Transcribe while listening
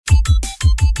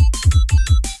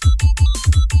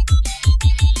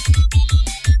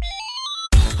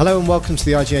Hello and welcome to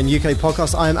the IGN UK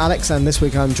podcast. I am Alex, and this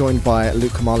week I'm joined by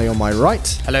Luke Kamali on my right.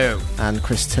 Hello. And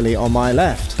Chris Tilley on my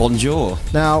left. Bonjour.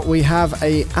 Now, we have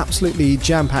a absolutely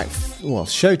jam-packed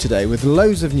show today with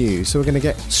loads of news, so we're going to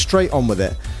get straight on with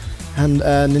it. And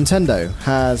Nintendo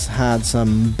has had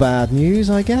some bad news,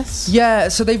 I guess? Yeah,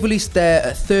 so they've released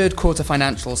their third quarter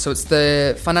financials. So it's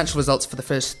the financial results for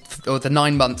the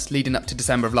 9 months leading up to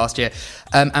December of last year.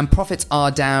 And profits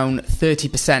are down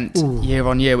 30% year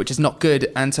on year, which is not good.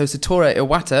 And so Satoru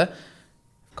Iwata...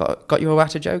 Got your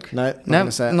Iwata joke? No,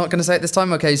 not going to say it this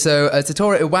time. Okay, so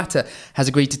Satoru Iwata has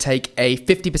agreed to take a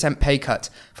 50% pay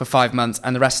cut for 5 months,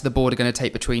 and the rest of the board are going to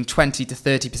take between 20 to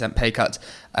 30% pay cut,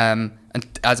 and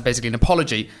as basically an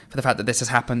apology for the fact that this has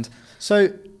happened.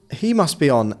 So he must be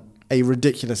on a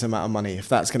ridiculous amount of money if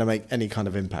that's going to make any kind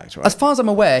of impact, right? As far as I'm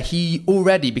aware, he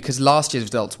already, because last year's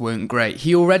results weren't great,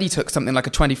 he already took something like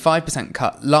a 25%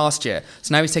 cut last year.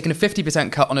 So now he's taken a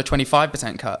 50% cut on a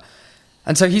 25% cut.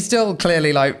 And so he's still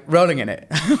clearly rolling in it.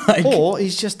 Or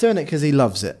he's just doing it because he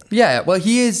loves it. Yeah, well,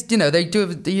 he is,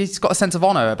 he's got a sense of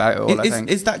honour about it all, I think.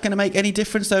 Is that going to make any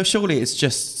difference though? Surely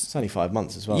it's only 5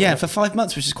 months as well. Yeah, right? for 5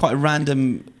 months, which is quite a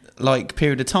random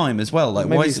period of time as well.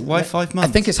 Why 5 months?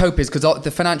 I think his hope is because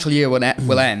the financial year will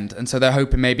end, and so they're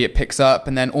hoping maybe it picks up,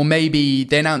 or maybe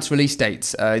they announced release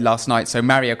dates last night. So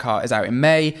Mario Kart is out in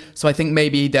May, so I think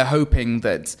maybe they're hoping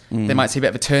that they might see a bit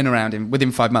of a turnaround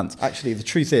within 5 months. Actually, the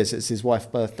truth is, it's his wife's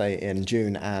birthday in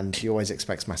June, and he always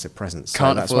expects massive presents.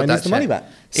 Can't so that's why he needs the money back.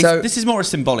 So this is more a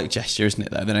symbolic gesture, isn't it,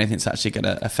 though, than anything that's actually going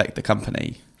to affect the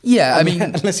company. Yeah, I mean...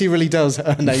 unless he really does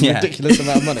earn a ridiculous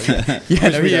amount of money.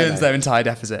 He earns their entire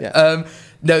deficit. Yeah.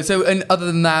 And other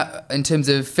than that, in terms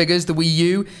of figures, the Wii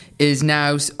U is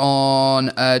now on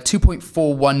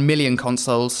 2.41 million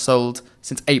consoles sold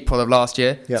since April of last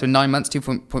year. Yep. So 9 months,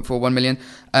 2.41 million.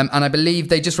 And I believe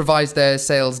they just revised their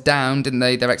sales down, didn't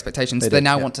they, their expectations? They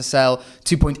now want to sell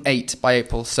 2.8 by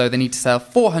April. So they need to sell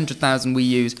 400,000 Wii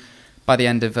U's by the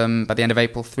end of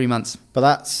April, 3 months.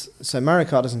 But so Mario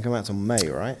Kart doesn't come out till May,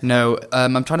 right? No,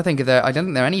 I'm trying to think I don't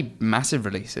think there are any massive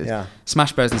releases. Yeah.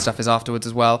 Smash Bros and stuff is afterwards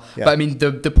as well. Yeah. But I mean,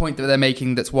 the point that they're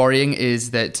making that's worrying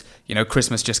is that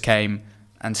Christmas just came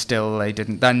and still they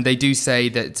didn't. And they do say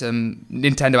that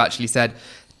Nintendo actually said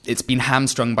it's been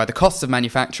hamstrung by the costs of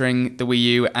manufacturing the Wii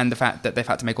U and the fact that they've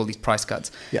had to make all these price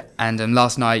cuts. Yeah. And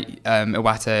last night,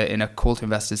 Iwata in a call to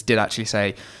investors did actually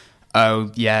say,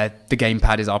 oh, yeah, the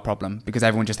gamepad is our problem because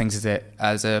everyone just thinks of it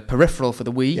as a peripheral for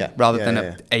the Wii rather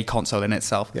than a console in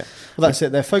itself. Yeah. Well, that's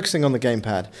it. They're focusing on the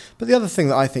gamepad. But the other thing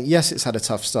that I think, yes, it's had a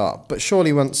tough start, but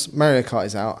surely once Mario Kart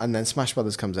is out and then Smash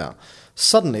Brothers comes out,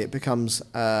 suddenly it becomes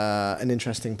an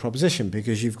interesting proposition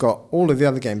because you've got all of the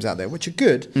other games out there, which are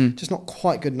good, just not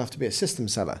quite good enough to be a system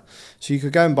seller. So you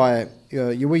could go and buy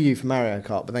your Wii U for Mario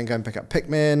Kart, but then go and pick up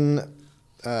Pikmin,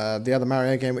 the other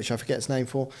Mario game, which I forget its name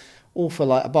for, all for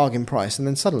like a bargain price, and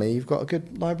then suddenly you've got a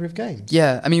good library of games.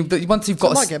 Yeah, I mean, once you've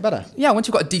got... it might get better. Yeah, once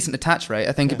you've got a decent attach rate,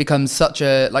 I think it becomes such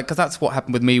a... because that's what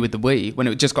happened with me with the Wii, when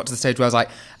it just got to the stage where I was like,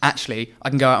 actually, I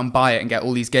can go out and buy it and get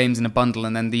all these games in a bundle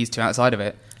and then these two outside of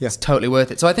it. Yeah. It's totally worth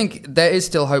it. So I think there is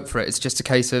still hope for it. It's just a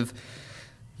case of...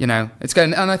 it's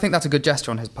going, and I think that's a good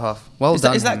gesture on his behalf. Well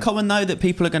done. Is that common though, that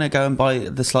people are going to go and buy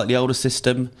the slightly older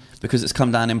system because it's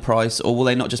come down in price, or will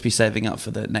they not just be saving up for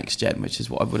the next gen, which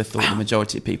is what I would have thought the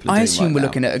majority of people are doing? I assume we're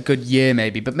looking at a good year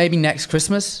maybe, but maybe next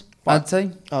Christmas, I'd say.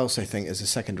 I also think as a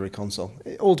secondary console,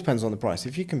 it all depends on the price.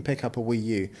 If you can pick up a Wii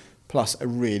U plus a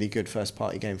really good first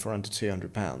party game for under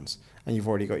 £200 and you've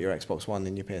already got your Xbox One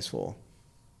and your PS4,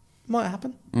 might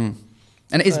happen. And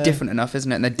it is different enough,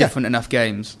 isn't it? And they're different enough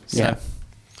games. So. Yeah.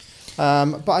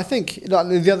 But I think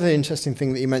the other interesting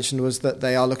thing that you mentioned was that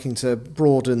they are looking to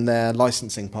broaden their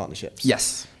licensing partnerships.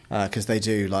 Yes. Because they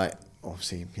do,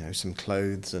 obviously, some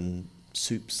clothes and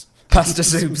soups. Pasta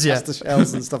soups, yeah. Pasta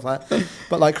shells and stuff like that.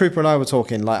 But like Krupa and I were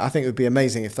talking, I think it would be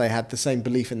amazing if they had the same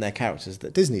belief in their characters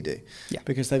that Disney do. Yeah.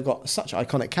 Because they've got such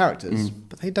iconic characters,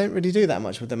 but they don't really do that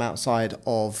much with them outside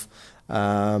of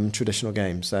traditional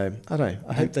games. So I don't know.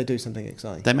 I hope they do something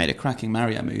exciting. They made a cracking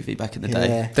Mario movie back in the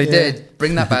day. They did.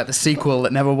 Bring that back, the sequel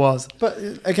that never was. But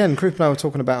again, Krupa and I were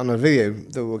talking about on a video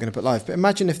that we're going to put live. But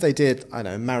imagine if they did,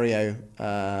 Mario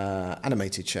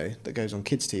animated show that goes on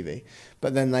kids' TV,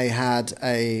 but then they had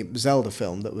a Zelda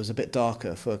film that was a bit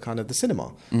darker for kind of the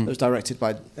cinema. That was directed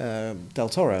by Del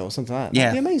Toro or something like that. Yeah.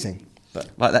 That'd be amazing. But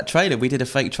like that trailer, we did a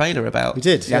fake trailer about. We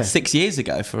did, yeah. 6 years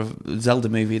ago for a Zelda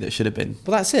movie that should have been.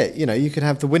 Well, that's it. You could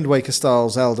have the Wind Waker style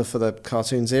Zelda for the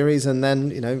cartoon series, and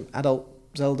then adult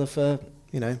Zelda for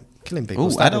killing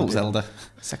people. Oh, adult Zelda.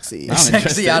 Sexy.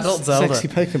 Sexy adult Zelda. Sexy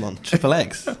Pokemon. Triple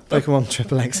X. Pokemon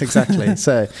Triple X, exactly.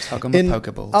 So, in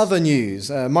Pokeballs. other news,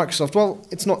 Microsoft, well,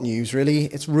 it's not news really,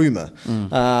 it's rumour.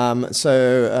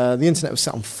 The internet was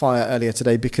set on fire earlier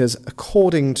today because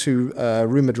according to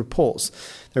rumoured reports,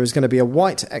 there is going to be a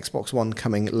white Xbox One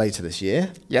coming later this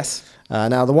year. Yes.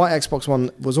 Now, the white Xbox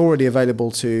One was already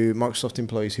available to Microsoft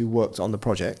employees who worked on the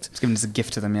project. It's given as a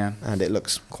gift to them, yeah. And it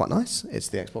looks quite nice. It's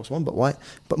the Xbox One, but white.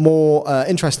 But more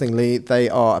interestingly, they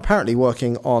are apparently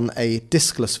working on a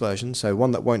diskless version, so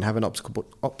one that won't have an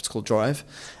optical drive,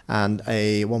 and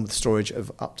a one with storage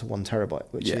of up to 1 terabyte,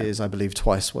 which is, I believe,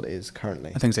 twice what it is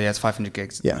currently. I think so, yeah. It's 500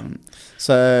 gigs. Yeah.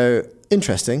 So,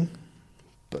 interesting,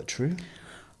 but true.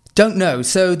 Don't know.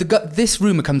 So this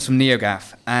rumour comes from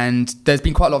NeoGAF, and there's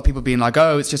been quite a lot of people being like,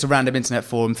 oh, it's just a random internet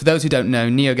forum. For those who don't know,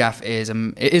 NeoGAF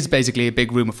is basically a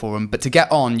big rumour forum, but to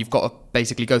get on, you've got to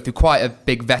basically go through quite a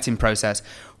big vetting process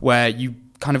where you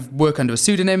kind of work under a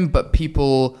pseudonym, but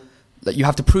you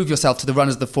have to prove yourself to the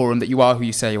runners of the forum that you are who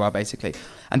you say you are, basically.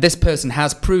 And this person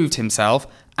has proved himself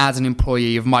as an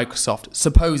employee of Microsoft.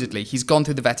 Supposedly, he's gone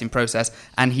through the vetting process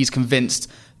and he's convinced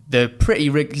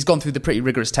he's gone through the pretty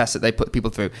rigorous tests that they put people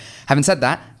through. Having said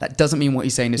that, that doesn't mean what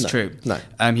he's saying is true. No.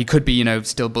 He could be,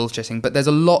 still bullshitting, but there's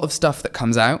a lot of stuff that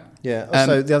comes out. Yeah.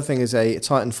 Also, the other thing is a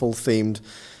Titanfall themed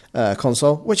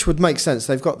console, which would make sense.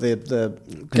 They've got the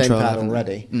gamepad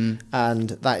already, and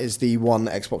that is the one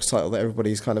Xbox title that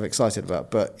everybody's kind of excited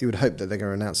about. But you would hope that they're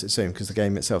going to announce it soon because the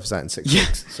game itself is out in 6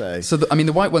 weeks. So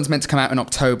the white one's meant to come out in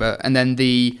October, and then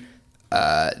the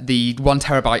 1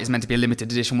 terabyte is meant to be a limited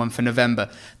edition one for November.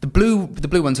 The blue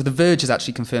one, so The Verge has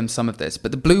actually confirmed some of this,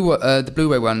 but the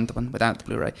Blu-ray one, the one without the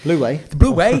Blu-ray,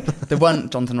 the one,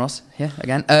 Jonathan Ross here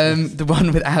again, the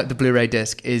one without the Blu-ray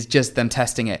disc is just them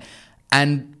testing it.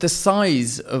 And the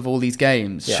size of all these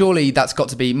games, surely that's got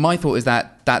to be, my thought is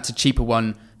that that's a cheaper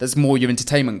one. That's more your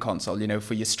entertainment console,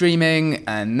 for your streaming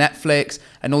and Netflix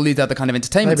and all these other kind of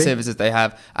entertainment services they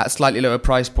have at a slightly lower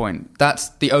price point. That's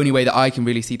the only way that I can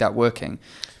really see that working.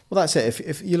 Well, that's it.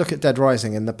 If you look at Dead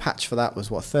Rising, and the patch for that was,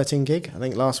 13 gig, I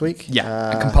think, last week?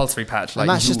 Yeah, a compulsory patch. And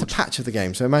that's just a patch of the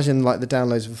game. So imagine, the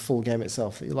downloads of a full game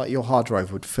itself. Your hard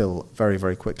drive would fill very,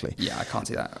 very quickly. Yeah, I can't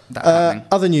see that happening.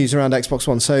 Other news around Xbox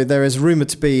One. So there is rumoured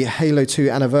to be Halo 2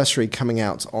 Anniversary coming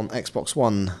out on Xbox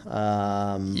One,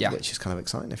 which is kind of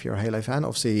exciting if you're a Halo fan.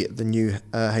 Obviously, the new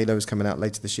Halo is coming out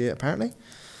later this year, apparently.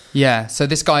 Yeah, so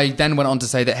this guy then went on to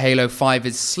say that Halo 5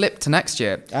 is slipped to next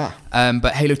year.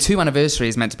 But Halo 2 Anniversary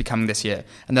is meant to be coming this year.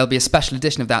 And there'll be a special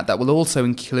edition of that will also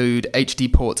include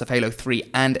HD ports of Halo 3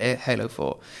 and Halo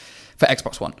 4 for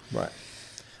Xbox One. Right.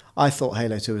 I thought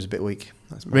Halo 2 was a bit weak.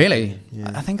 Really?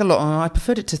 Yeah. I think I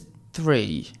preferred it to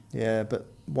 3. Yeah, but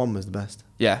 1 was the best.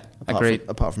 Yeah, agreed.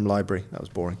 Apart from Library, that was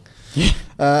boring.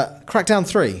 Crackdown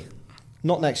 3,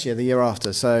 not next year, the year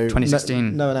after. So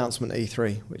 2016. No announcement at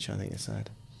E3, which I think is sad.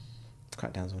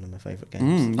 Crackdown's one of my favourite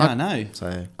games. I know.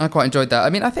 So I quite enjoyed that.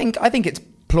 I mean, I think it's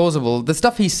plausible. The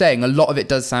stuff he's saying, a lot of it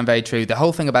does sound very true. The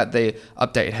whole thing about the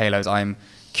updated Halos, I'm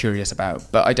curious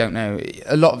about, but I don't know.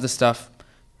 A lot of the stuff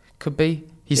could be.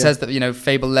 He says that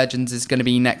Fable Legends is going to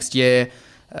be next year.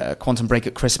 Quantum Break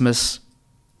at Christmas.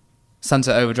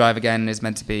 Sunset Overdrive again is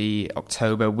meant to be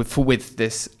October with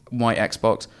this white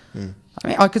Xbox. I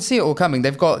mean, I could see it all coming.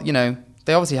 They've got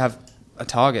they obviously have a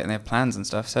target and they have plans and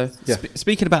stuff. So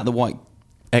speaking about the white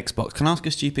Xbox, can I ask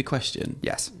a stupid question?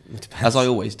 Yes, as I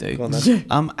always do. Go on,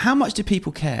 then. How much do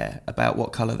people care about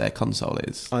what colour their console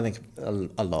is? I think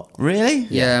a lot. Really?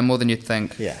 Yeah, more than you'd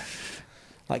think. Yeah.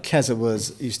 Like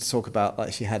Keza used to talk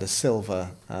about, she had a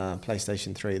silver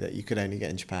PlayStation 3 that you could only get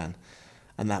in Japan,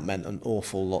 and that meant an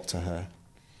awful lot to her.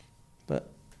 But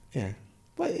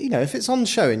if it's on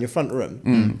show in your front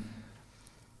room,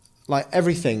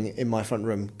 everything in my front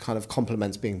room kind of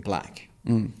complements being black.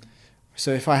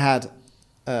 So if I had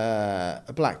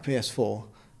a black PS4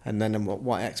 and then a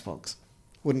white Xbox,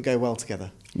 wouldn't go well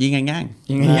together. Yin and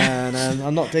yang. No,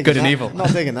 I'm not digging Good that. and evil. I'm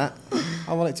not digging that.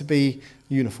 I want it to be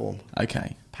uniform.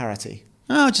 Okay. Parity.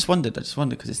 Oh, I just wondered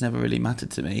because it's never really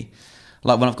mattered to me.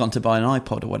 Like when I've gone to buy an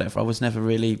iPod or whatever, I was never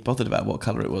really bothered about what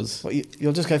colour it was. Well,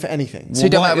 you'll just go for anything. So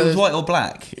it was white or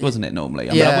black, wasn't it, normally?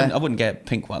 I mean, I wouldn't get a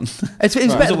pink one. It's it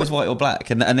was always white or black.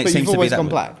 And it but seems you've to be always that gone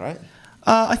way. black, right?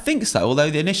 I think so. Although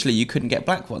initially you couldn't get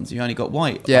black ones, you only got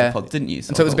white iPods, didn't you?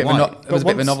 So it was a bit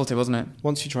of a novelty, wasn't it?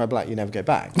 Once you try black, you never go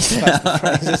back. That's the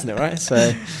phrase, isn't it? Right.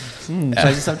 So change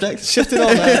the subject. Shifted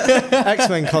on.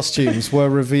 X-Men costumes were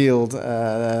revealed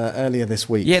earlier this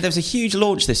week. Yeah, there was a huge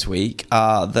launch this week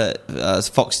that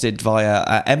Fox did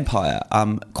via Empire.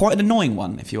 Quite an annoying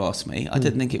one, if you ask me. I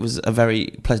didn't think it was a very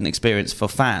pleasant experience for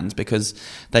fans because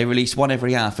they released one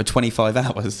every hour for 25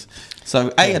 hours.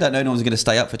 So, I don't know if no one's going to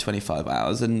stay up for 25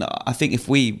 hours. And I think if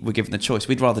we were given the choice,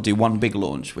 we'd rather do one big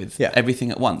launch with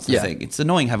everything at once. I think it's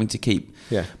annoying having to keep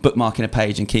bookmarking a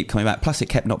page and keep coming back. Plus, it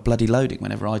kept not bloody loading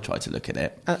whenever I tried to look at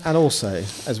it. And also,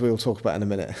 as we'll talk about in a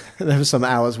minute, there were some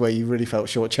hours where you really felt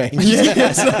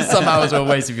shortchanged. Some hours were a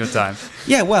waste of your time.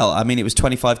 Yeah, well, I mean, it was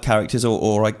 25 characters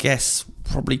or I guess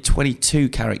probably 22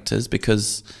 characters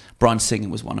because Bryan Singer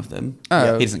was one of them.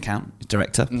 Oh. He doesn't count, he's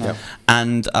director. No. Yep.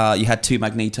 And you had 2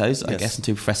 Magnetos, I guess, and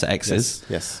 2 Professor X's.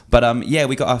 Yes. But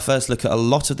we got our first look at a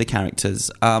lot of the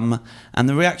characters. And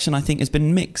the reaction, I think, has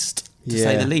been mixed, to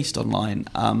say the least, online.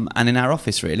 And in our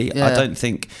office, really. I don't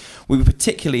think we were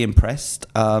particularly impressed.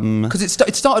 Because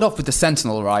it started off with the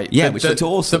Sentinel, right? Yeah, which looked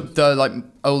awesome. The like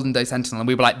olden day Sentinel. And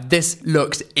we were like, this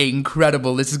looks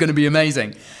incredible. This is going to be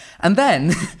amazing. And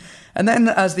then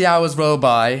as the hours roll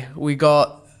by, we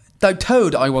got... Though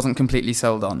Toad, I wasn't completely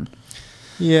sold on.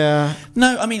 Yeah.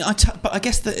 No, I mean, but I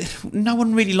guess that no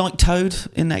one really liked Toad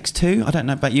in X2. I don't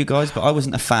know about you guys, but I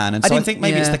wasn't a fan. And so I think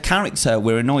maybe it's the character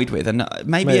we're annoyed with. And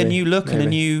maybe a new look and a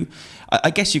new...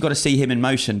 I guess you've got to see him in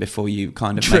motion before you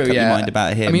kind of make up your mind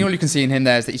about him. I mean, all you can see in him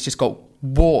there is that he's just got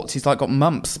warts. He's like got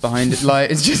mumps behind it. Like,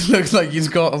 it just looks like he's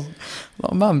got a lot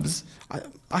of mumps.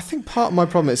 I think part of my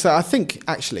problem is that I think,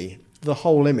 actually... the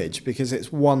whole image, because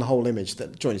it's one whole image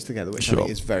that joins together, which I think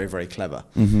is very, very clever.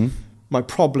 Mm-hmm. My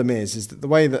problem is that the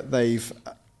way that they've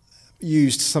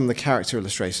used some of the character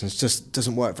illustrations just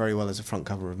doesn't work very well as a front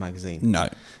cover of a magazine. No.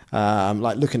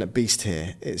 Like looking at Beast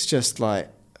here, it's just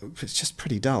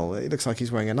pretty dull. It looks like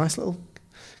he's wearing a nice little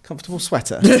comfortable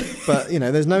sweater, but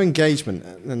there's no engagement.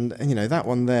 And that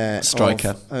one there,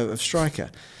 Stryker of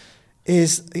Stryker,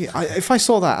 is if I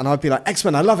saw that and I'd be like,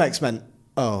 X-Men, I love X-Men.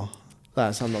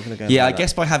 I'm not going to go. Yeah, I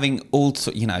guess by having all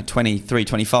 23,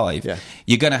 25,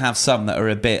 you're going to have some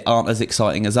that aren't as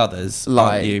exciting as others.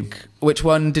 Aren't you? Which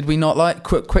one did we not like?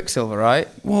 Quicksilver, right?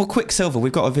 Well, Quicksilver,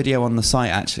 we've got a video on the site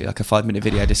actually, like a 5-minute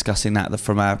video discussing that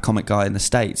from our comic guy in the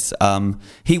States.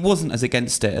 He wasn't as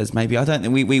against it as maybe. I don't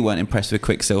think we weren't impressed with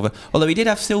Quicksilver, although he did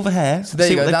have silver hair. So there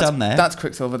you go. What they've done there. That's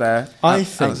Quicksilver there. I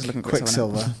think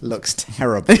Quicksilver looks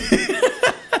terrible.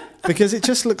 Because it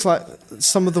just looks like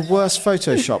some of the worst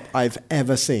Photoshop I've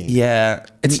ever seen. Yeah.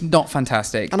 It's not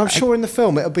fantastic. And I'm sure in the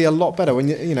film it'll be a lot better when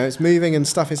it's moving and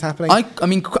stuff is happening. I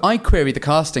mean, I query the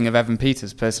casting of Evan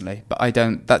Peters personally, but I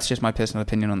don't. That's just my personal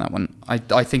opinion on that one.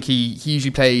 I think he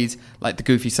usually plays like the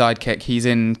goofy sidekick. He's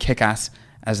in Kick-Ass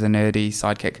as the nerdy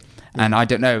sidekick. And I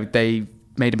don't know, they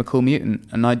made him a cool mutant.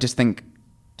 And I just think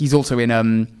he's also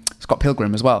in Scott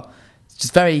Pilgrim as well. It's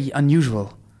just very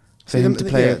unusual for him to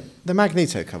play it. The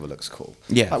Magneto cover looks cool.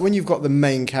 Yeah. Like when you've got the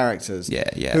main characters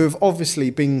who have obviously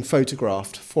been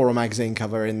photographed for a magazine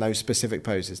cover in those specific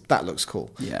poses, that looks cool.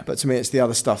 Yeah. But to me, it's the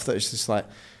other stuff that is just like,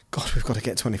 God, we've got to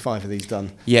get 25 of these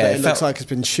done. Yeah. It looks like it's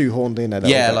been shoehorned in there.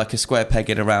 Yeah, like a square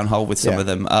peg in a round hole with some of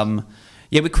them.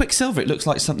 With Quicksilver, it looks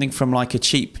like something from like a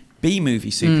cheap B-movie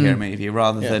superhero movie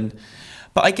rather than...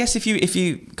 But I guess if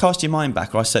you cast your mind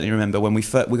back, or I certainly remember when we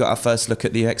got our first look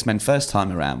at the X-Men first time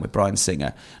around with Bryan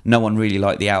Singer, no one really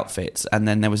liked the outfits, and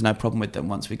then there was no problem with them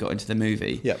once we got into the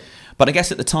movie. Yep. But I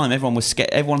guess at the time everyone was scared.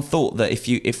 Everyone thought that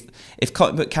if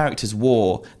comic book characters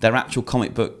wore their actual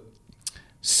comic book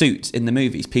suit in the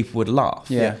movies, people would laugh.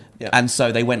 Yeah. And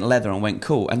so they went leather and went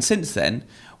cool. And since then,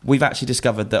 we've actually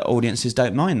discovered that audiences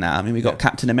don't mind that. I mean, we got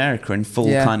Captain America in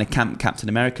full kind of camp Captain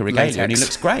America regalia, and he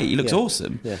looks great. He looks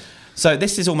awesome. Yeah. So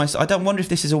this is almost... I don't wonder if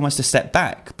this is almost a step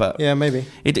back, but... Yeah, maybe.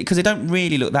 Because they don't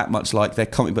really look that much like their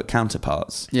comic book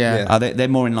counterparts. Yeah. They're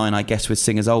more in line, I guess, with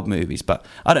Singer's old movies, but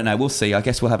I don't know. We'll see. I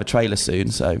guess we'll have a trailer soon,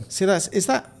 so... See, is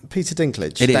that Peter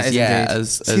Dinklage? It is, that is yeah, indeed.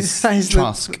 as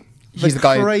Trask. He's the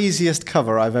craziest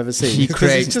cover I've ever seen. He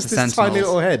creates he's just the this tiny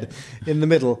little head in the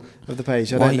middle of the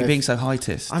page. Why are you being so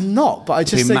heightist? I'm not, but I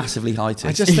just think... massively heightist.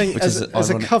 I just think as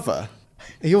a cover,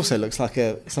 he also looks like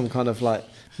some kind of like...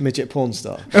 midget porn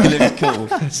star. He looks cool.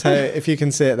 So if you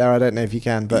can see it there, I don't know if you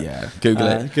can, but Google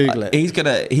it. Google it. He's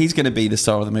gonna be the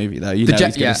star of the movie, though.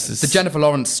 The Jennifer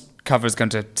Lawrence cover is going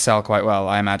to sell quite well,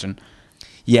 I imagine.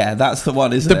 Yeah, that's the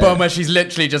one, isn't the it? one where she's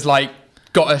literally just like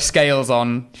got her scales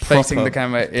on, facing the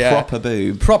camera. Yeah. Proper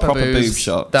boob. Proper boob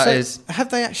shot. That is. Have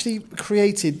they actually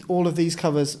created all of these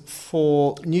covers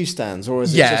for newsstands, or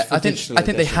is it just for digital I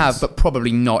think they have, but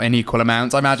probably not in equal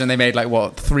amounts. I imagine they made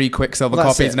 3 Quicksilver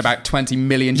copies and about 20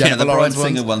 million Jennifer Lawrence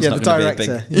ones. Singer one's not going to be a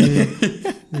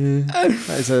big.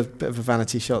 That is a bit of a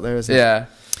vanity shot there, isn't it? Yeah.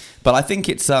 But I think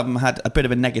it's had a bit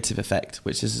of a negative effect,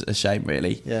 which is a shame,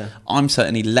 really. Yeah. I'm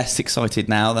certainly less excited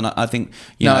now than I think,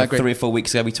 I agree. 3 or 4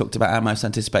 weeks ago we talked about our most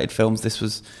anticipated films. This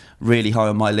was really high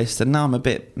on my list, and now I'm a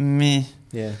bit meh.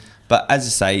 Yeah. But as I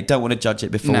say, don't want to judge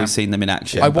it before we've seen them in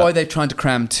action. I'm worried they're trying to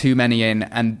cram too many in,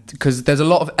 and because there's a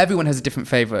lot of everyone has a different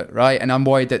favourite, right? And I'm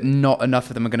worried that not enough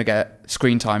of them are going to get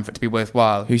screen time for it to be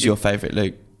worthwhile. Who's your favourite,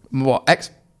 Luke? What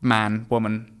X-Man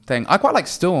woman thing? I quite like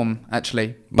Storm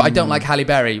actually, but I don't like Halle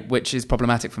Berry, which is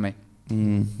problematic for me.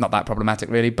 Not that problematic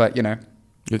really, but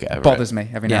You'll get over bothers me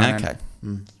every now and then.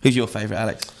 Okay. Who's your favourite,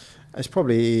 Alex? It's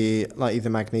probably either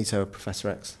Magneto or Professor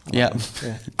X. Yeah.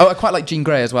 Oh, I quite like Jean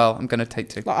Grey as well. I'm going to take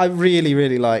 2. I really,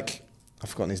 really like. I've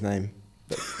forgotten his name.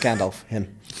 But Gandalf.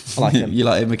 Him. I like him. You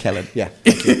like Ian McKellen? Yeah.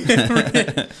 Thank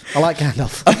you. I like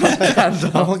Gandalf.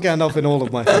 I want Gandalf in all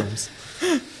of my films.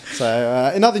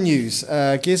 So, in other news,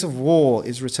 Gears of War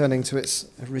is returning to its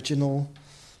original.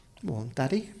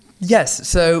 Daddy. Yes.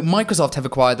 So Microsoft have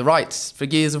acquired the rights for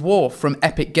Gears of War from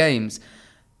Epic Games.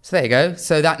 So there you go.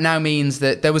 So that now means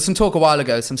that there was some talk a while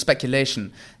ago, some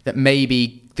speculation that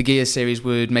maybe the Gears series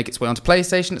would make its way onto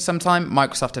PlayStation at some time.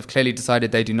 Microsoft have clearly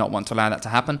decided they do not want to allow that to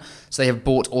happen. So they have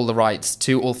bought all the rights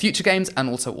to all future games and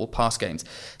also all past games.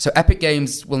 So Epic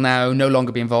Games will now no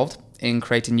longer be involved in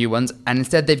creating new ones, and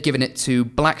instead they've given it to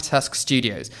Black Tusk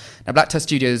Studios. Now, Black Tusk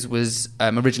Studios was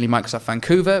originally Microsoft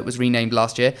Vancouver. It was renamed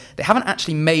last year. They haven't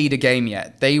actually made a game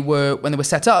yet. When they were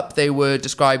set up, they were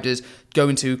described as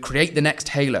going to create the next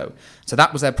Halo. So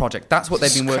that was their project. That's what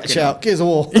they've been working on. Gears of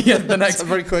War. Yeah, the next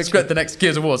very quick. The next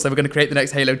Gears of War. So they were going to create the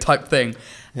next Halo type thing,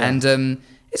 and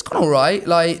it's gone all right.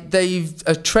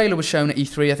 A trailer was shown at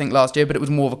E3 I think last year, but it was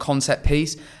more of a concept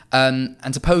piece,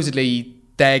 and supposedly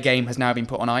their game has now been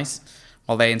put on ice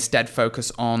while they instead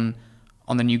focus on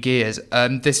the new Gears.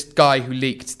 This guy who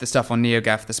leaked the stuff on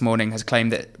NeoGAF this morning has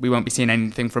claimed that we won't be seeing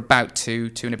anything for about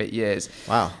two and a bit years.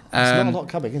 Wow. There's not a lot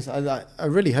coming. I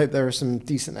really hope there are some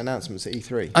decent announcements at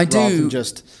E3. I do. Rather than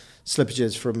just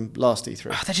slippages from last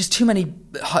E3. Oh, there's just too many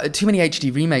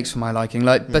HD remakes for my liking.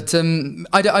 But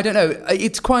I don't know.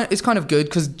 It's kind of good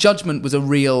because Judgment was a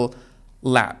real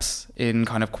lapse in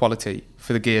kind of quality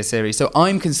for the Gears series. So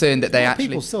I'm concerned that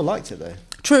people still liked it though.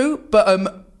 True,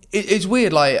 but it's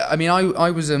weird. I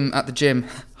was at the gym,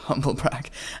 humble brag,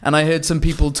 and I heard some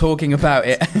people talking about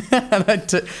it. And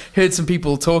I heard some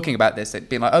people talking about this,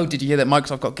 being like, "Oh, did you hear that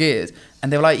Microsoft got Gears?"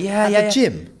 And they were like, "Yeah, at the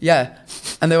gym, yeah."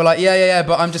 And they were like, "Yeah,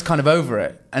 but I'm just kind of over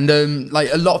it." And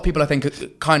a lot of people, I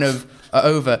think, kind of are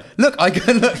over. Look,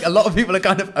 a lot of people are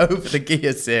kind of over the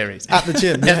Gears series at the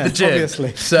gym. At the gym,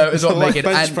 obviously. So it's what making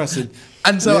bench pressing.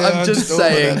 And so I'm just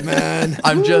saying, it, man.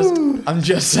 I'm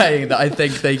just saying that I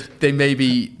think they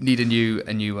maybe need a new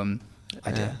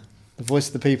idea. The voice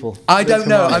of the people. I don't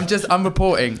know. I'm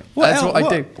reporting. That's what I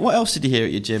do. What else did you hear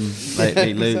at your gym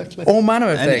lately, Luke? Exactly. All manner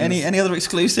of things. Any other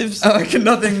exclusives?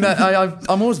 Nothing.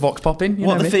 I'm always vox popping.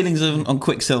 What are the feelings on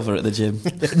Quicksilver at the gym?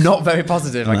 Not very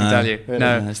positive, I can tell you. Really?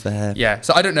 No, it's the hair. Yeah.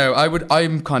 So I don't know.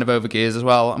 I'm kind of over Gears as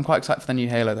well. I'm quite excited for the new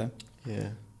Halo though. Yeah.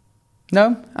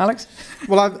 No, Alex?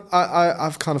 Well,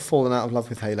 I've kind of fallen out of love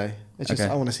with Halo. It's just Okay.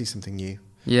 I want to see something new.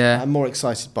 Yeah. I'm more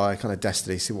excited by kind of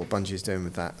Destiny, see what Bungie is doing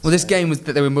with that. Well, this game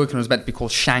that they were working on was meant to be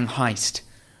called Shanghai-Heist.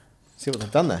 See what they've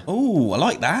done there. Oh, I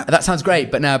like that. That sounds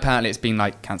great, but now apparently it's been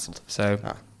cancelled. So,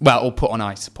 or put on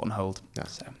ice, put on hold. Yeah.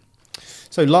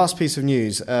 So last piece of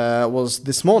news was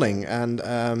this morning, and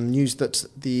news that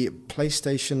the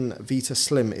PlayStation Vita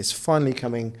Slim is finally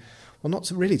coming. Well,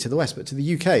 not really to the West, but to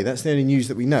the UK. That's the only news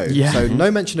that we know. Yeah. So no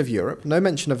mention of Europe, no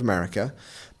mention of America,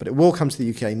 but it will come to the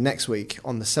UK next week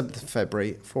on the 7th of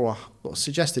February for a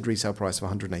suggested retail price of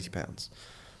 £180, which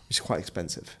is quite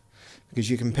expensive because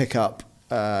you can pick up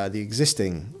the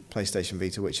existing PlayStation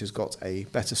Vita, which has got a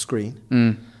better screen,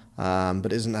 but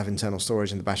doesn't have internal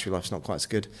storage and the battery life's not quite so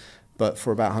good, but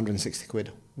for about 160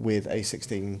 quid with a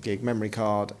 16 gig memory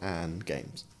card and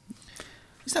games.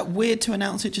 Is that weird to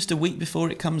announce it just a week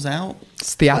before it comes out?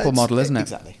 it's the Apple model, isn't it?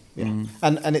 Exactly. Yeah.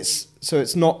 And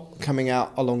it's not coming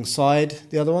out alongside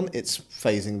the other one, it's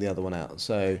phasing the other one out.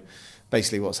 So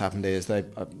basically what's happened is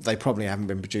they probably haven't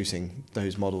been producing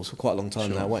those models for quite a long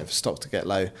time now, waiting for stock to get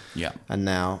low. Yeah. And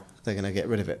now they're going to get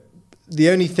rid of it. The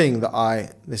only thing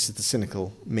that this is the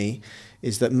cynical me,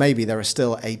 is that maybe there are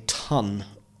still a ton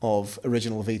of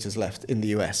original Vitas left in the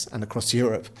US and across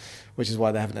Europe, which is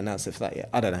why they haven't announced it for that yet.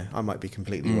 I don't know. I might be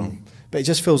completely wrong. But it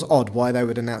just feels odd why they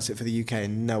would announce it for the UK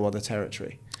and no other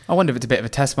territory. I wonder if it's a bit of a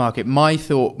test market. My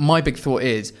big thought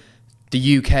is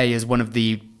the UK is one of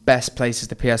the best places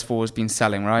the PS4 has been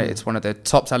selling, right? It's one of the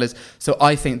top sellers. So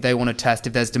I think they want to test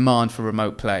if there's demand for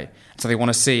remote play. So they want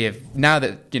to see if now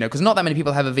that, because not that many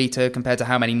people have a Vita compared to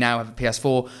how many now have a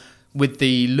PS4. With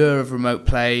the lure of remote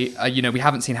play, we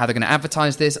haven't seen how they're going to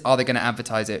advertise this. Are they going to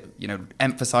advertise it,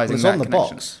 emphasising that connection? It's on the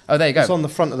box. Oh, there you go. It's on the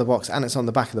front of the box and it's on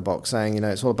the back of the box saying,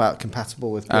 it's all about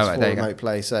compatible with PS4 remote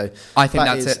play. So I think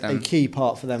that's it. A key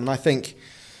part for them. And I think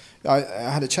I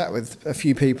had a chat with a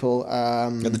few people.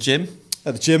 At the gym?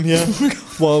 At the gym, yeah.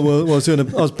 While I was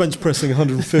bench pressing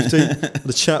 150. Had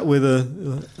a chat with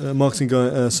a marketing guy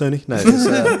at Sony. No, it was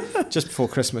just before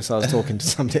Christmas. I was talking to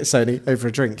somebody at Sony over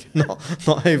a drink, not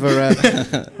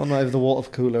over the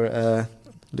water cooler at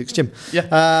Luke's gym.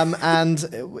 Yeah. And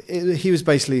he was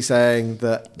basically saying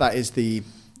that is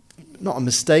not a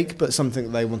mistake, but something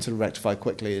that they wanted to rectify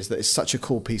quickly. Is that it's such a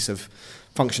cool piece of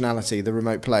functionality, the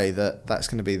remote play, that's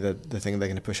going to be the thing they're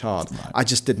going to push hard. Right. I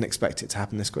just didn't expect it to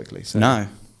happen this quickly. So. No.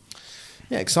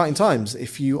 Yeah, exciting times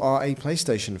if you are a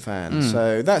PlayStation fan.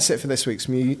 So that's it for this week's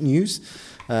news.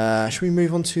 Should we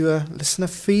move on to listener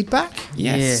feedback?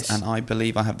 Yes, and I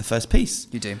believe I have the first piece.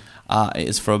 You do. It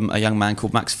is from a young man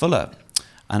called Max Fuller,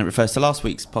 and it refers to last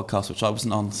week's podcast, which I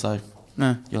wasn't on, so...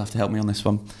 No, you'll have to help me on this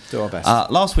one. Do our best.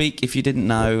 Last week, if you didn't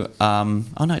know...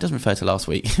 oh, no, it doesn't refer to last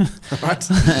week. Right.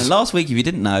 Last week, if you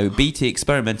didn't know, BT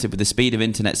experimented with the speed of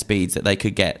internet speeds that they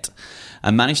could get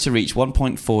and managed to reach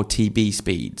 1.4 TB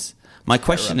speeds. My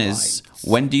question is,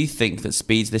 when do you think that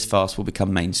speeds this fast will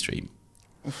become mainstream?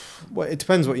 Well, it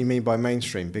depends what you mean by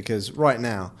mainstream, because right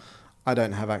now, I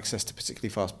don't have access to particularly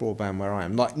fast broadband where I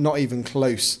am. Not even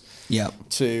close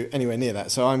to anywhere near that.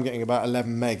 So I'm getting about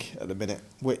 11 meg at the minute,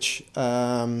 which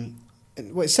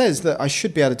it says that I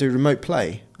should be able to do remote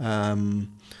play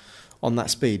on that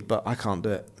speed, but I can't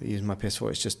do it using my PS4.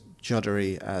 It's just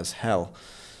juddery as hell.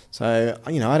 So,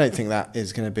 I don't think that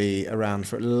is going to be around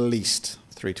for at least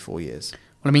 3 to 4 years.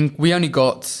 Well, I mean, we only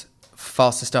got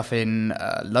faster stuff in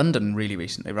London really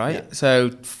recently, right? Yeah. So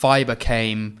fibre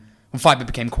became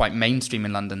quite mainstream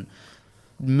in London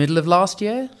middle of last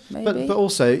year, maybe? But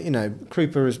also,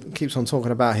 Krupa keeps on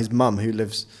talking about his mum who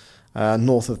lives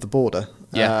north of the border.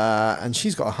 Yeah. And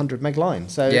she's got a 100 meg line.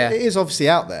 So it is obviously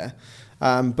out there.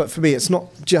 But for me, it's not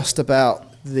just about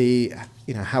the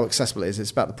how accessible it is. It's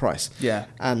about the price. Yeah.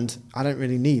 And I don't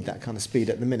really need that kind of speed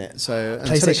at the minute. So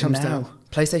PlayStation until it comes now. down.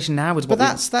 PlayStation Now is what.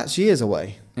 But that's years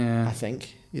away. Yeah. I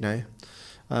think.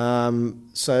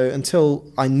 So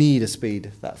until I need a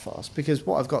speed that fast, because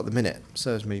what I've got at the minute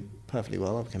serves me perfectly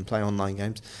well. I can play online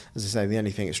games. As I say, the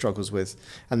only thing it struggles with,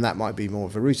 and that might be more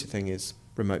of a router thing, is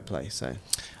remote play. So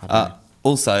I don't know.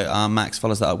 Also, Max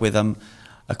follows that up with a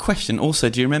question. Also,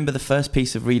 do you remember the first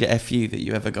piece of Reader FU that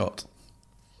you ever got?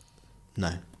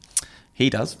 No. He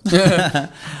does.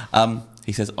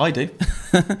 He says, I do.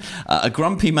 A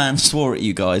grumpy man swore at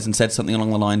you guys and said something along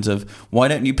the lines of, why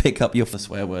don't you pick up your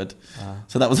swear word?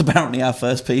 So that was apparently our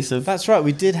first piece of... That's right,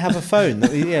 we did have a phone.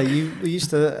 We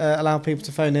used to allow people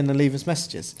to phone in and leave us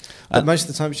messages. But most of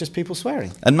the time it's just people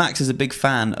swearing. And Max is a big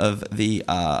fan of the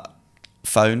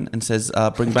phone and says,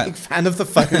 bring back... Big fan of the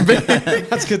phone.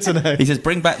 That's good to know. He says,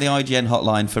 bring back the IGN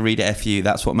hotline for Reader FU.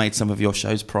 That's what made some of your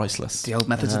shows priceless. The old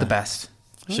methods are the best.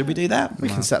 Should we do that? We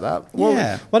can set that up. Well,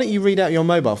 yeah. Why don't you read out your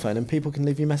mobile phone and people can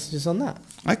leave you messages on that?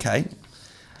 Okay.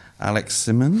 Alex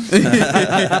Simmons.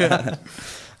 Second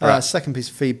piece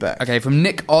of feedback. Okay, from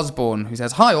Nick Osborne, who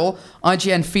says, hi all,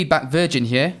 IGN feedback virgin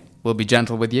here. We'll be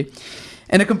gentle with you.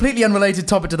 In a completely unrelated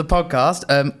topic to the podcast,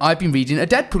 I've been reading a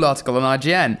Deadpool article on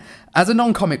IGN. As a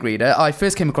non-comic reader, I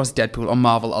first came across Deadpool on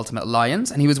Marvel Ultimate Alliance,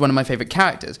 and he was one of my favourite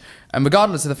characters. And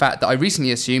regardless of the fact that I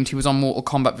recently assumed he was on Mortal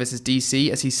Kombat vs. DC,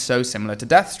 as he's so similar to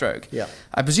Deathstroke. Yeah.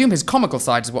 I presume his comical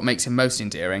side is what makes him most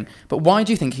endearing, but why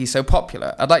do you think he's so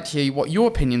popular? I'd like to hear what your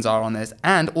opinions are on this,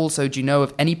 and also, do you know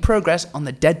of any progress on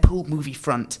the Deadpool movie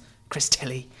front? Chris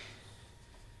Tilley.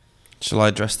 Shall I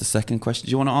address the second question?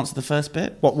 Do you want to answer the first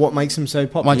bit? What makes him so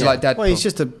popular? Why do you like Deadpool? Well, he's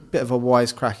just a bit of a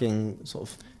wisecracking sort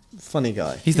of funny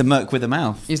guy. He's the merc with a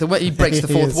mouth. He's the way he breaks the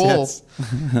fourth wall. Yes.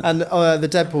 And the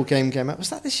Deadpool game came out. Was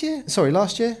that this year? Sorry,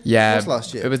 last year? Yeah, it was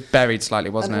last year. It was buried slightly,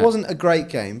 wasn't and it? it wasn't a great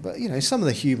game, but some of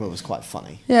the humour was quite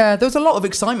funny. Yeah, there was a lot of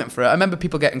excitement for it. I remember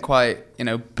people getting quite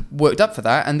worked up for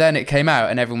that, and then it came out,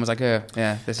 and everyone was like, "Oh,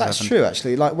 yeah, this." That's true,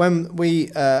 actually. Like when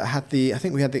we I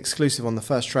think we had the exclusive on the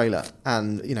first trailer,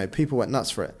 and people went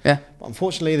nuts for it. Yeah. But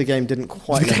unfortunately, the game didn't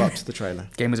quite live up to the trailer.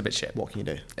 Game was a bit shit. What can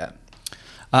you do? Yeah.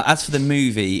 As for the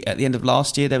movie, at the end of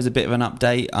last year, there was a bit of an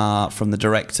update from the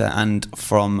director and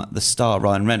from the star,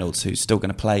 Ryan Reynolds, who's still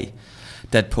going to play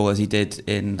Deadpool as he did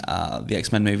in the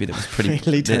X-Men movie that was pretty...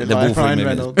 really the Wolverine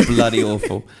movie was bloody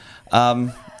awful.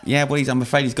 I'm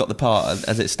afraid he's got the part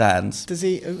as it stands.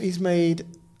 He's made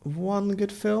one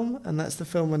good film, and that's the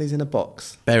film when he's in a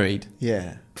box. Buried.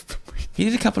 Yeah. He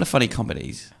did a couple of funny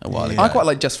comedies a while ago. I quite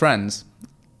like Just Friends.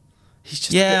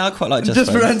 I quite like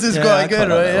Just Friends. is quite good,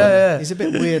 right? Yeah. He's a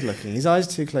bit weird looking. His eyes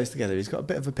are too close together. He's got a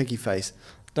bit of a piggy face.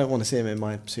 Don't want to see him in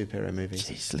my superhero movies.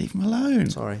 Jeez, leave him alone.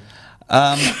 Sorry.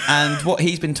 And what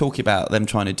he's been talking about them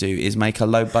trying to do is make a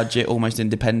low budget, almost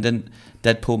independent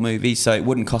Deadpool movie, so it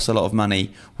wouldn't cost a lot of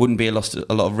money, wouldn't be a lot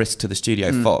of risk to the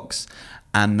studio Fox,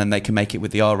 and then they can make it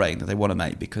with the R rating that they want to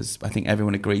make, because I think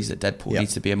everyone agrees that Deadpool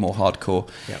needs to be a more hardcore.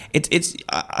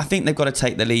 I think they've got to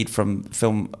take the lead from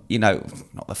film,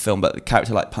 not the film, but the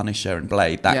character like Punisher and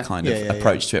Blade, that kind of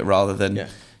approach to it, rather than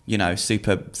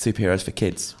superheroes for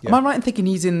kids. Am I right in thinking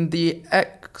he's in the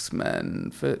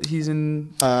X-Men? He's in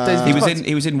Days of He Future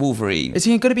Past? was in Wolverine. Is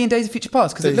he going to be in Days of Future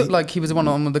Past? Because it looked like he was the one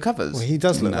on one of the covers. Well, he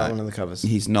does look like one of the covers.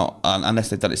 He's not, unless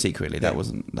they've done it secretly. That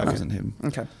wasn't him.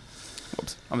 Okay.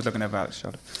 Whoops. I was looking over Alex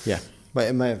Shudder. Yeah, but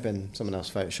it may have been someone else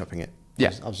photoshopping it.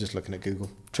 Yeah. I was just looking at Google.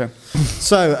 True.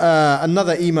 So,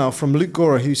 another email from Luke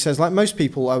Gora, who says, like most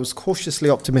people, I was cautiously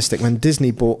optimistic when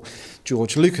Disney bought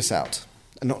George Lucas out.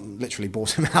 And not literally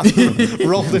bought him out,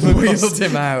 rolled him across. Wheeled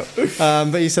him out.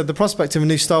 But he said, the prospect of a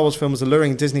new Star Wars film was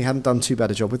alluring. Disney hadn't done too bad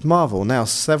a job with Marvel. Now,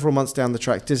 several months down the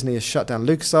track, Disney has shut down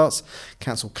LucasArts,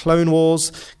 cancelled Clone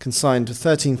Wars, consigned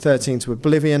 1313 to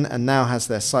Oblivion, and now has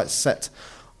their sights set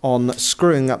on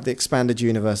screwing up the expanded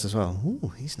universe as well.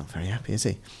 Ooh, he's not very happy, is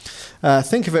he?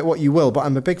 Think of it what you will, but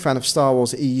I'm a big fan of Star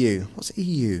Wars EU. What's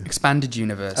EU? Expanded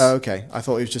universe. Oh, okay. I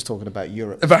thought he was just talking about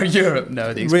Europe. About Europe?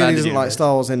 No, the expanded really doesn't universe. like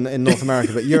Star Wars in North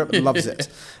America, but Europe loves it.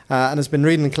 And has been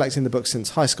reading and collecting the books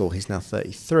since high school. He's now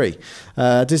 33.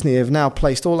 Disney have now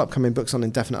placed all upcoming books on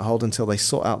indefinite hold until they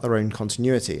sort out their own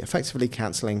continuity, effectively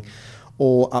cancelling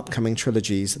all upcoming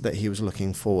trilogies that he was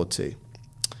looking forward to.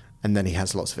 And then he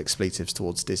has lots of expletives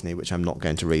towards Disney, which I'm not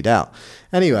going to read out.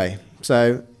 Anyway,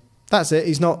 so that's it.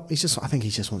 I think he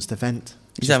just wants to vent.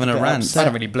 He's having a rant. I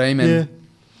don't really blame him. Yeah.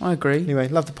 I agree. Anyway,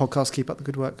 love the podcast. Keep up the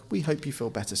good work. We hope you feel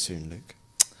better soon, Luke.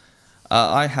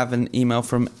 I have an email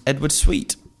from Edward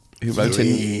Sweet, who wrote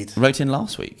in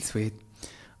last week. Sweet.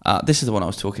 This is the one I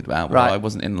was talking about. Right. Well, I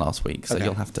wasn't in last week, so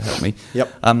you'll have to help me.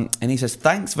 Yep. And he says,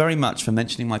 thanks very much for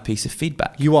mentioning my piece of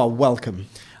feedback. You are welcome.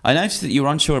 I noticed that you were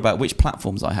unsure about which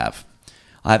platforms I have.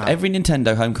 I have every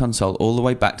Nintendo home console all the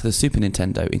way back to the Super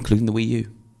Nintendo, including the Wii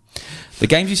U. The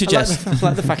games you suggest... I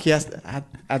like the fact he adds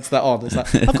that on. It's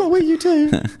like, I've got a Wii U too.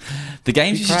 The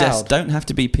games you suggest don't have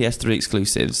to be PS3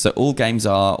 exclusives, so all games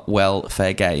are, well,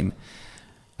 fair game.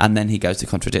 And then he goes to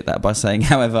contradict that by saying,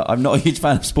 however, I'm not a huge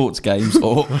fan of sports games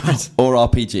or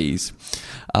RPGs.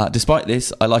 Despite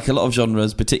this, I like a lot of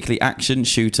genres, particularly action,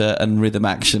 shooter, and rhythm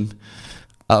action.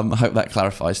 I hope that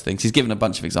clarifies things. He's given a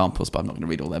bunch of examples, but I'm not going to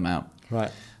read all them out. Right.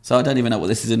 So I don't even know what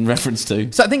this is in reference to.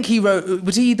 So I think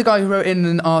was he the guy who wrote in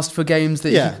and asked for games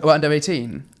that were under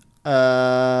 18?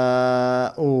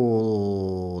 That's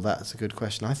a good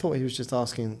question. I thought he was just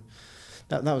asking...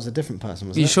 That was a different person,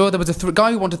 wasn't it? Are you sure? There was a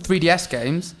guy who wanted 3DS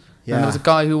games, and there was a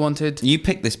guy who wanted... You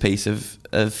picked this piece of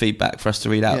feedback for us to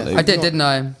read out, Luke. I did, didn't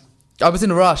I? I was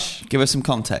in a rush. Give us some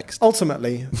context.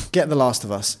 Ultimately, get The Last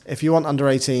of Us. If you want under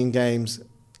 18 games...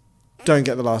 Don't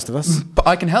get The Last of Us. But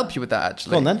I can help you with that,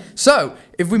 actually. Go on, then. So,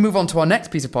 if we move on to our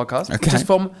next piece of podcast, which is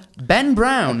from Ben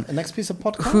Brown. The next piece of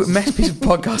podcast? Next piece of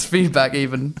podcast feedback,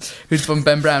 even, who's from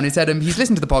Ben Brown. He said he's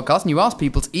listened to the podcast and you asked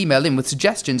people to email in with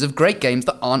suggestions of great games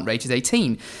that aren't rated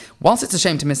 18. Whilst it's a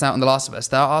shame to miss out on The Last of Us,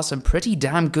 there are some pretty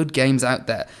damn good games out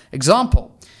there.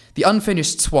 Example, The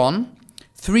Unfinished Swan,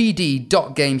 3D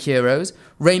Dot Game Heroes,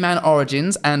 Rayman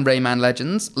Origins and Rayman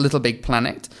Legends, Little Big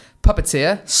Planet,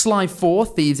 Puppeteer, Sly 4,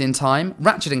 Thieves in Time,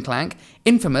 Ratchet & Clank,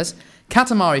 Infamous,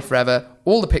 Katamari Forever,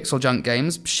 all the Pixel Junk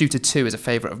games, Shooter 2 is a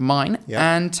favourite of mine,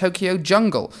 and Tokyo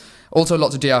Jungle. Also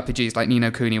lots of JRPGs like Ni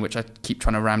no Kuni, which I keep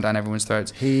trying to ram down everyone's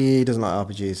throats. He doesn't like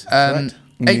RPGs.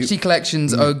 HD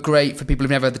collections are great for people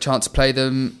who've never had the chance to play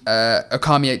them.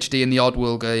 Okami HD and the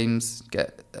Oddworld games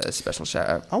get a special shout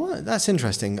out. That's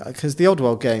interesting, because the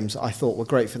Oddworld games I thought were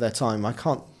great for their time. I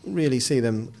can't really see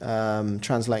them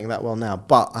translating that well now,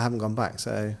 but I haven't gone back,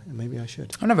 so maybe I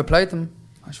should. I've never played them.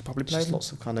 I should probably play Just them.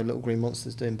 lots of kind of little green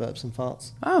monsters doing burps and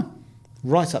farts. Oh.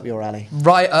 Right up your alley.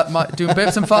 Right up doing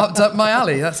burps and farts up my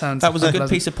alley. That was a good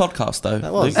piece of podcast, though.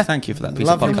 That was. Luke, thank you for that piece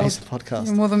Lovely of podcast. piece of podcast.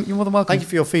 You're more than welcome. Thank you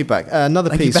for your feedback.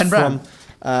 Another piece Ben Brown. from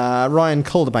Ryan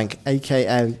Calderbank,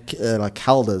 a.k.a. like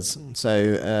Calders.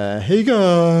 So, hey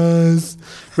guys.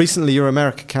 Recently, your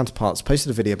American counterparts posted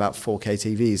a video about 4K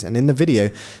TVs, and in the video,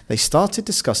 they started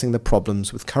discussing the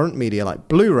problems with current media like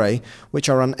Blu-ray, which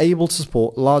are unable to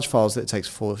support large files that it takes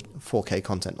for 4K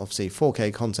content. Obviously,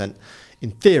 4K content,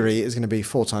 in theory, is going to be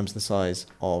 4 times the size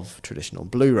of traditional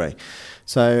Blu-ray.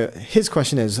 So his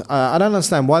question is, I don't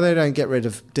understand why they don't get rid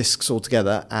of discs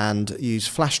altogether and use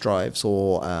flash drives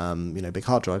or big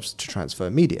hard drives to transfer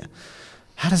media.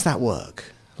 How does that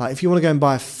work? Like, if you want to go and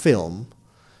buy a film,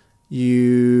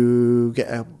 you get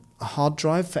a hard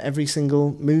drive for every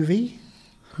single movie?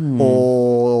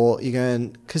 Or you go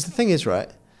and... Because the thing is, right,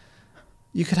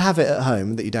 you could have it at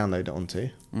home that you download it onto,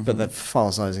 but the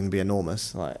file size is going to be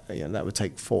enormous. Like, that would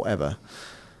take forever.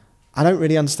 I don't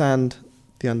really understand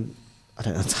I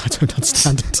don't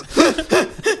understand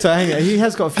it. So hang on, he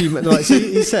has got a few... Like, so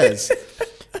he says...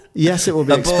 Yes, it will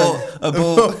be expensive.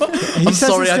 I'm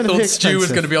sorry, I thought Stu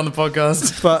was going to be on the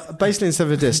podcast. But basically, instead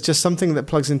of a disc, just something that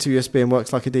plugs into USB and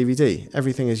works like a DVD.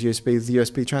 Everything is USB with the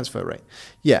USB transfer rate.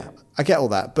 Yeah, I get all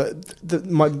that. But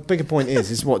my bigger point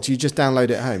is what? Do you just download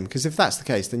it at home? Because if that's the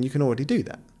case, then you can already do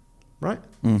that, right?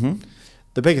 Mm-hmm.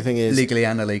 The bigger thing is... Legally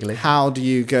and illegally. How do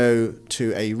you go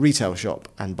to a retail shop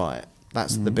and buy it?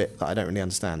 That's the bit that I don't really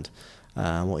understand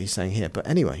what he's saying here. But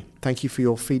anyway, thank you for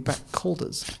your feedback,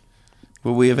 Calders.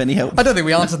 Will we have any help? I don't think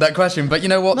we answered that question, but you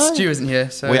know what? No. Stu isn't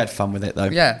here, so... We had fun with it, though.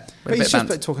 Yeah. But he's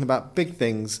just talking about big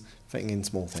things fitting in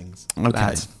small things.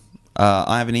 Okay.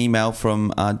 I have an email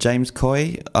from James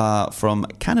Coy from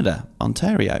Canada,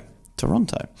 Ontario,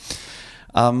 Toronto.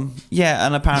 And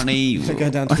apparently... Can I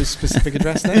go down to his specific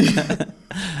address then?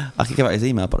 I could give out his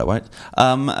email, but I won't.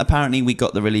 Apparently, we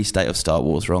got the release date of Star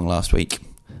Wars wrong last week.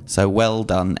 So well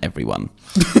done, everyone.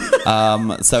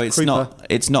 So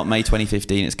it's not May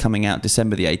 2015. It's coming out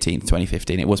December the 18th,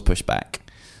 2015. It was pushed back.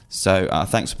 So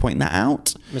thanks for pointing that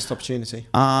out. Missed opportunity.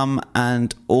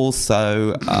 And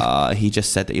also, he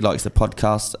just said that he likes the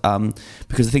podcast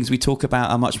because the things we talk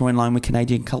about are much more in line with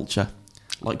Canadian culture,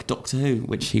 like Doctor Who,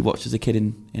 which he watched as a kid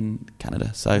in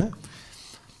Canada. So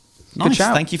nice. Good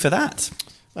shout. Thank you for that.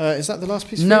 Is that the last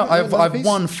piece? No, I've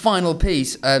one final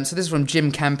piece. So this is from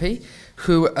Jim Campy,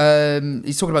 who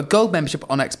he's talking about gold membership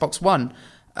on Xbox One.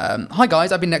 Hi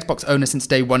guys, I've been an Xbox owner since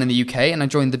day one in the UK, and I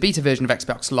joined the beta version of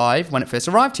Xbox Live when it first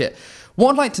arrived here.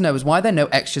 What I'd like to know is why there are no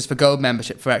extras for gold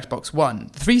membership for Xbox One.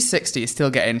 The 360 is still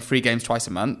getting free games twice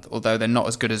a month, although they're not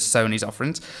as good as Sony's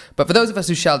offerings. But for those of us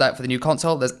who shelled out for the new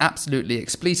console, there's absolutely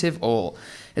expletive all.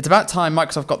 It's about time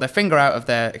Microsoft got their finger out of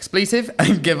their expletive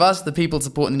and give us, the people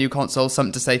supporting the new console,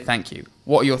 something to say thank you.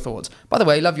 What are your thoughts? By the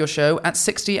way, love your show. At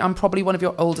 60, I'm probably one of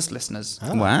your oldest listeners.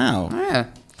 Oh. Wow. Yeah.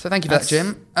 So thank you for that,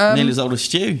 Jim. Nearly as old as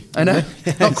Stu. I know.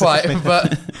 Not quite,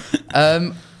 but...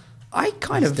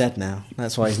 He's dead now.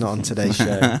 That's why he's not on today's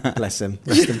show. Bless him.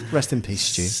 Rest in peace,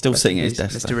 Stu. Still sitting at his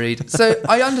desk. Mr. Reed. So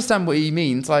I understand what he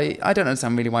means. I don't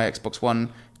understand really why Xbox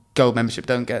One Gold membership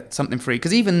don't get something free.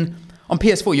 Because even on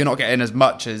PS4, you're not getting as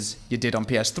much as you did on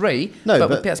PS3. No, but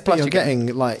with PS Plus, you're getting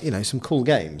some cool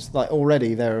games. Like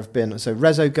already there have been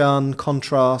Resogun,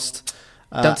 Contrast.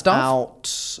 Don't Starve?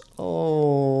 Out.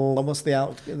 Oh, what's the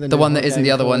out? The one that isn't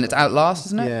the other one. It's Outlast,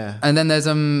 isn't it? Yeah. And then there's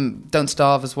Don't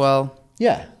Starve as well.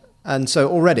 Yeah. And so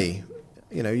already,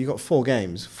 you've got 4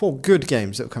 good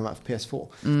games that have come out for PS4.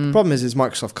 The problem is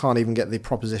Microsoft can't even get the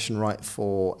proposition right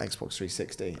for Xbox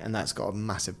 360, and that's got a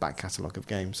massive back catalogue of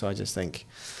games. So I just think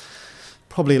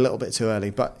probably a little bit too early,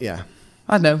 but yeah.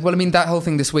 I don't know. Well, I mean, that whole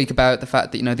thing this week about the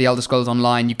fact that, the Elder Scrolls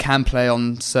Online, you can play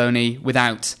on Sony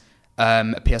without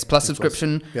a PS Plus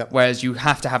subscription, Yep. whereas you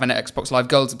have to have an Xbox Live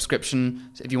Gold subscription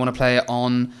if you want to play it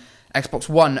on Xbox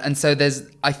One. And so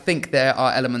I think there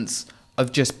are elements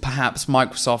of just perhaps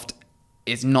Microsoft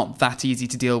is not that easy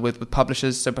to deal with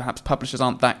publishers, so perhaps publishers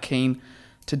aren't that keen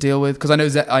to deal with. Because I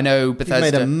know Bethesda...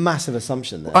 You've made a massive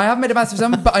assumption there. I have made a massive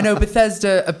assumption, but I know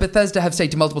Bethesda have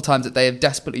stated multiple times that they have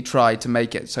desperately tried to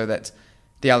make it so that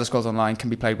the Elder Scrolls Online can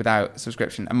be played without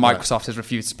subscription, and Microsoft has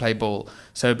refused to play ball.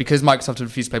 So because Microsoft has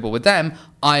refused to play ball with them,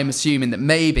 I'm assuming that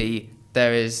maybe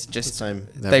there is just...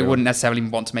 they wouldn't necessarily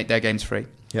want to make their games free.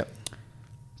 Yep.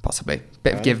 Possibly.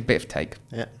 Bit of give, bit of take.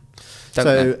 Yeah.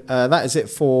 That is it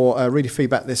for reader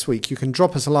feedback this week. You can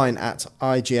drop us a line at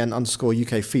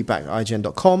IGN_UK feedback,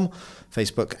 IGN.com,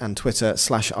 Facebook and Twitter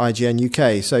 /IGN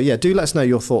UK. So yeah, do let us know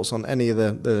your thoughts on any of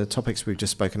the topics we've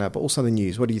just spoken about, but also the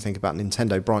news. What do you think about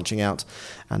Nintendo branching out?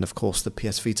 And of course the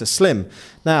PS Vita Slim.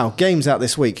 Now, games out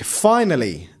this week.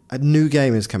 Finally, a new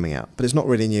game is coming out, but it's not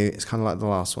really new. It's kind of like the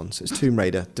last one. So it's Tomb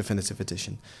Raider Definitive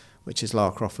Edition, which is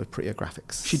Lara Croft with prettier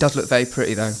graphics. She does look very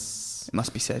pretty though, it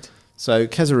must be said. So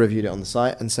Keza reviewed it on the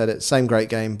site and said it's same great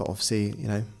game, but obviously,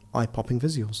 eye-popping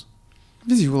visuals.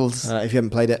 Visuals. If you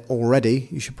haven't played it already,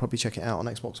 you should probably check it out on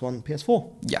Xbox One,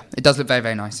 PS4. Yeah, it does look very,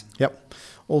 very nice. Yep.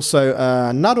 Also,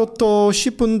 Naruto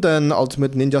Shippuden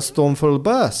Ultimate Ninja Stormfall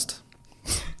Burst.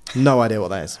 No idea what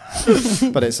that is.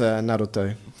 But it's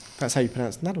Naruto. That's how you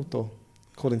pronounce Naruto.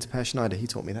 According to Per Schneider, he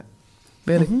taught me that.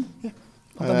 Really? Mm-hmm. Yeah.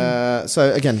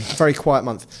 So again, very quiet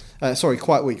month.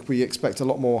 Quiet week. We expect a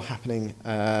lot more happening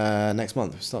next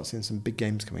month. We'll start seeing some big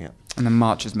games coming out. And then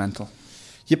March is mental.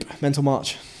 Yep, mental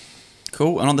March.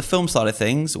 Cool. And on the film side of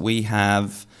things, we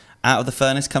have Out of the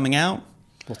Furnace coming out.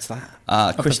 What's that?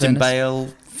 Christian Bale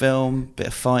film, bit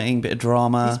of fighting, bit of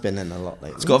drama. He's been in a lot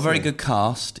lately. It's got a very good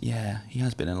cast. Yeah, he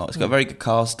has been in a lot. It's got a very good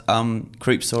cast.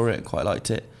 Creep saw it, quite liked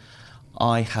it.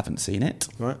 I haven't seen it.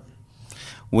 Right.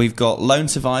 We've got Lone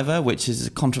Survivor, which is a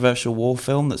controversial war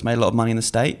film that's made a lot of money in the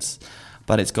States,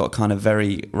 but it's got kind of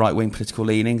very right-wing political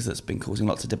leanings that's been causing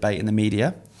lots of debate in the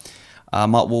media.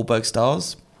 Mark Wahlberg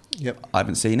stars. Yep. I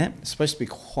haven't seen it. It's supposed to be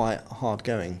quite hard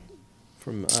going.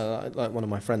 From like one of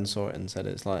my friends saw it and said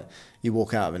it's like you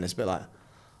walk out of it and it's a bit like,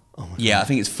 oh my God. Yeah, I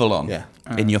think it's full on. Yeah.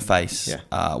 In your face.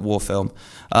 Yeah. War film.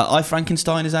 I,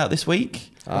 Frankenstein is out this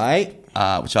week. Aye.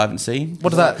 Which I haven't seen.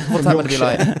 What's that going to be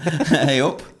like? Hey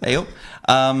up.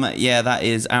 Yeah, that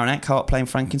is Aaron Eckhart playing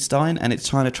Frankenstein, and it's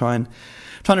trying to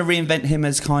reinvent him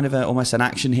as kind of almost an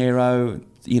action hero.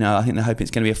 I think they're hoping it's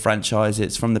going to be a franchise.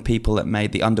 It's from the people that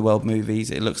made the Underworld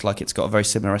movies. It looks like it's got a very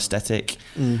similar aesthetic,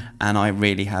 and I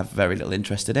really have very little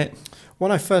interest in it.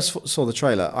 When I first saw the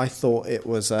trailer, I thought it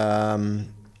was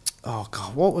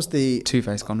what was the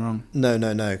Two-Face gone wrong? No,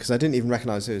 because I didn't even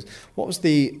recognise who it was. What was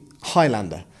the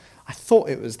Highlander? I thought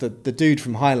it was the dude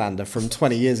from Highlander from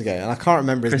 20 years ago, and I can't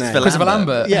remember his name. Christopher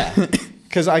Lambert. Yeah,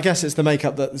 because I guess it's the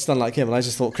makeup that's done like him, and I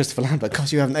just thought Christopher Lambert.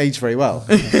 God, you haven't aged very well.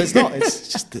 But it's not.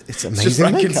 It's amazing. It's just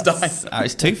Frankenstein.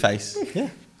 It's Two-Face.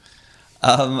 Yeah.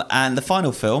 And the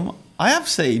final film I have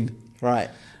seen. Right.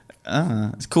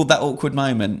 It's called That Awkward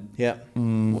Moment. Yeah.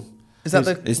 Is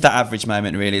that It's that average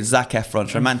moment, really. It's Zac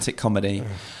Efron's romantic comedy.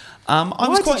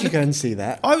 Why did you go and see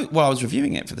that? I was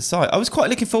reviewing it for the site. I was quite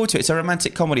looking forward to it. It's a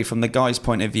romantic comedy from the guy's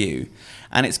point of view,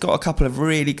 and it's got a couple of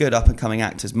really good up-and-coming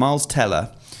actors. Miles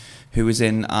Teller, who was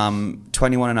in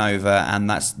 21 and Over, and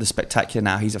that's The Spectacular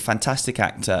Now. He's a fantastic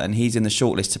actor, and he's in the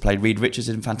shortlist to play Reed Richards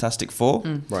in Fantastic Four.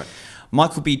 Right.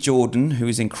 Michael B. Jordan, who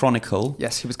is in Chronicle.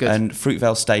 Yes, he was good. And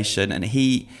Fruitvale Station, and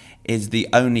he is the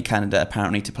only candidate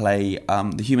apparently to play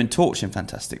the Human Torch in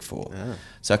Fantastic Four. Yeah.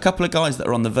 So a couple of guys that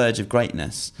are on the verge of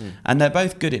greatness, and they're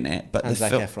both good in it. But and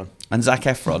Zac Efron. And Zac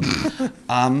Efron,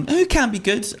 who can be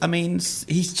good. I mean,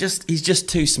 he's just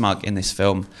too smug in this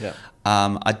film. Yeah.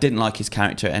 I didn't like his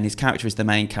character, and his character is the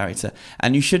main character,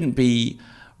 and you shouldn't be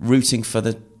rooting for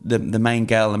the main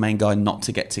girl and the main guy not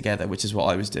to get together, which is what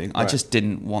I was doing. Right. I just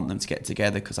didn't want them to get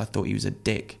together because I thought he was a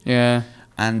dick. Yeah.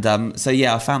 And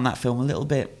I found that film a little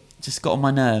bit, just got on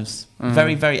my nerves.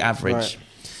 Very, very average. Right.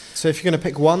 So if you're going to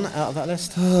pick one out of that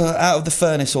list? Out of the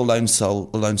Furnace or Lone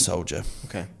Soldier.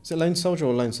 Okay. Is it Lone Soldier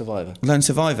or Lone Survivor? Lone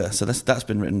Survivor. So that's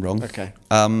been written wrong. Okay.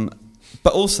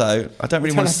 But also, I don't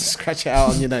really want to scratch it out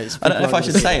on your notes. I don't know if I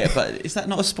should say it, but is that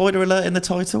not a spoiler alert in the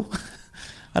title?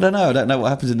 I don't know. I don't know what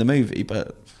happens in the movie,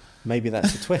 but maybe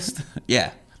that's a twist.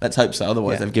 Yeah, let's hope so.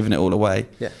 Otherwise, they've given it all away.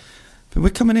 Yeah. But we're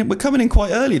coming in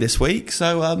quite early this week,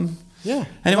 so yeah.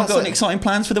 Anyone got any exciting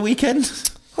plans for the weekend?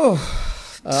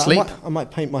 Sleep. I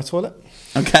might paint my toilet.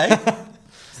 Okay.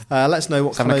 Let us know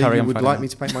what colour you would like me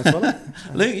to paint my toilet.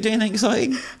 Luke, you doing anything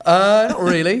exciting? Not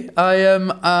really.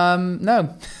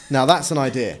 No. Now that's an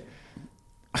idea.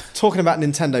 Talking about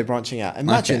Nintendo branching out.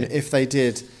 Imagine if they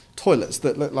did toilets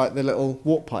that look like the little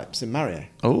walk pipes in Mario.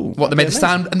 Oh, what they made the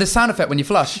sound and the sound effect when you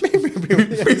flush.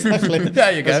 Exactly.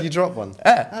 There you go. As you drop one.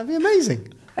 Yeah. That'd be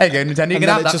amazing. There you go, Nintendo. You can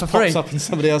have that for free. It just pops up in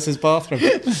somebody else's bathroom.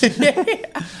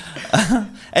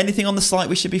 Anything on the site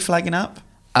we should be flagging up?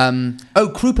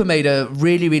 Krupa made a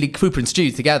Krupa and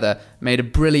Stu together made a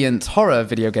brilliant horror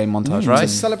video game montage, right? To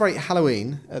celebrate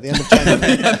Halloween at the end of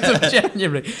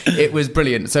January. It was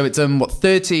brilliant. So it's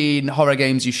 13 horror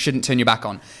games you shouldn't turn your back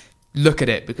on. Look at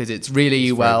it because it's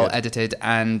really well edited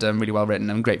and really well written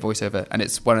and great voiceover, and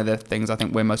it's one of the things I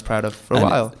think we're most proud of for a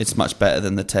while. It's much better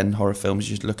than the 10 horror films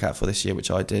you should look out for this year, which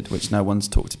I did, which no one's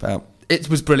talked about. It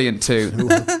was brilliant too,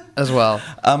 as well.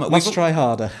 Must try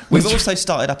harder. We've also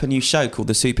started up a new show called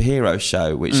The Superhero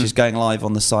Show, which is going live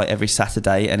on the site every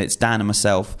Saturday, and it's Dan and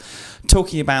myself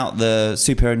talking about the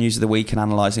superhero news of the week and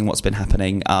analysing what's been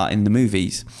happening in the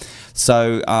movies.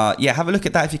 So, have a look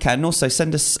at that if you can. And also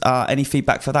send us any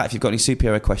feedback for that. If you've got any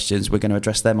superhero questions, we're going to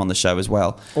address them on the show as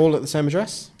well. All at the same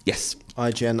address? Yes.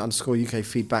 IGN_UK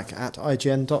feedback at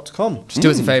IGN.com. Just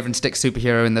do us a favour and stick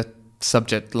superhero in the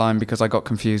subject line because I got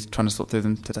confused trying to sort through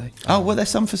them today. Oh, well, there's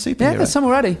some for superhero. Yeah, there's some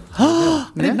already. I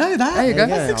didn't know that. There you go.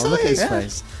 That's I'll look at his exciting.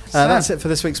 face. That's it for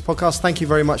this week's podcast. Thank you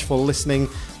very much for listening,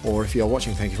 or if you're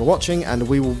watching, thank you for watching, and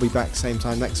we will be back same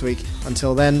time next week.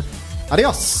 Until then,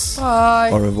 adios.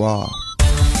 Bye. Au revoir.